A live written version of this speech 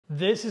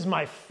This is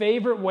my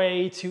favorite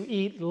way to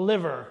eat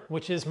liver,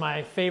 which is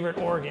my favorite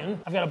organ.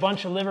 I've got a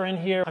bunch of liver in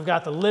here. I've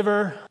got the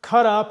liver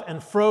cut up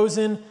and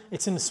frozen.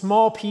 It's in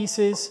small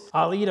pieces.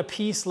 I'll eat a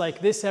piece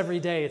like this every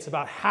day. It's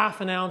about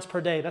 ½ ounce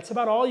per day. That's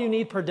about all you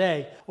need per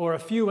day, or a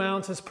few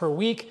ounces per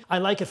week. I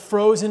like it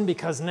frozen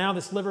because now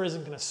this liver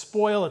isn't gonna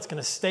spoil. It's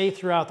gonna stay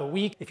throughout the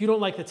week. If you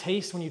don't like the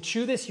taste when you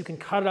chew this, you can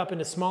cut it up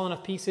into small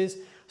enough pieces,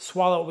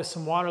 swallow it with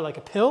some water like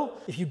a pill.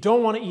 If you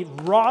don't want to eat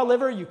raw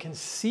liver, you can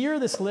sear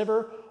this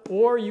liver,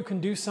 or you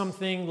can do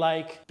something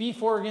like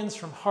beef organs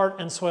from Heart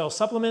and Soil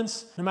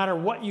Supplements. No matter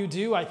what you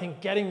do, I think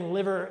getting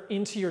liver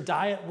into your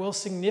diet will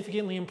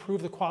significantly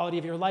improve the quality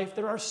of your life.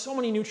 There are so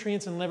many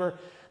nutrients in liver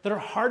that are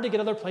hard to get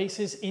other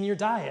places in your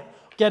diet.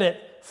 Get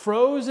it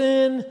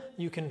frozen,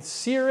 you can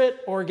sear it,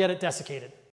 or get it desiccated.